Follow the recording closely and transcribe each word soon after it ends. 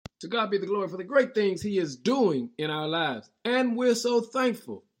To God be the glory for the great things he is doing in our lives. And we're so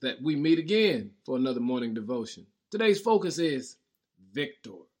thankful that we meet again for another morning devotion. Today's focus is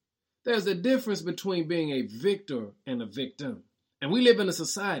victor. There's a difference between being a victor and a victim. And we live in a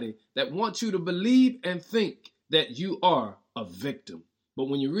society that wants you to believe and think that you are a victim. But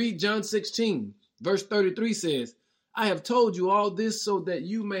when you read John 16, verse 33 says, I have told you all this so that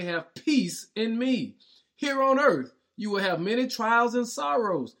you may have peace in me. Here on earth, you will have many trials and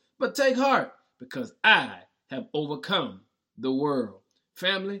sorrows. But take heart, because I have overcome the world.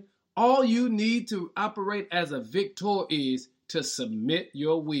 Family, all you need to operate as a victor is to submit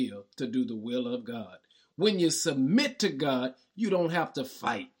your will to do the will of God. When you submit to God, you don't have to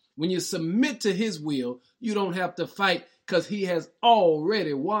fight. When you submit to his will, you don't have to fight because he has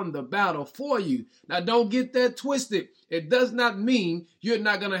already won the battle for you. Now, don't get that twisted. It does not mean you're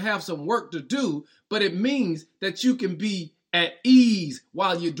not going to have some work to do, but it means that you can be at ease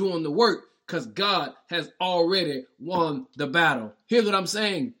while you're doing the work because God has already won the battle. Here's what I'm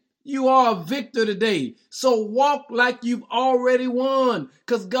saying. You are a victor today. So walk like you've already won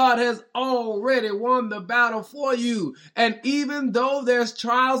because God has already won the battle for you. And even though there's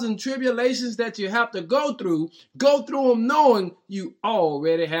trials and tribulations that you have to go through them knowing you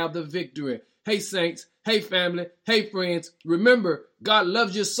already have the victory. Hey, saints. Hey, family. Hey, friends. Remember, God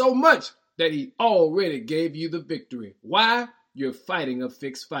loves you so much that he already gave you the victory. Why? You're fighting a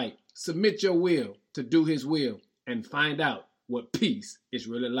fixed fight. Submit your will to do his will and find out what peace is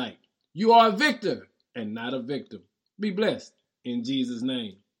really like. You are a victor and not a victim. Be blessed in Jesus'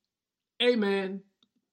 name. Amen.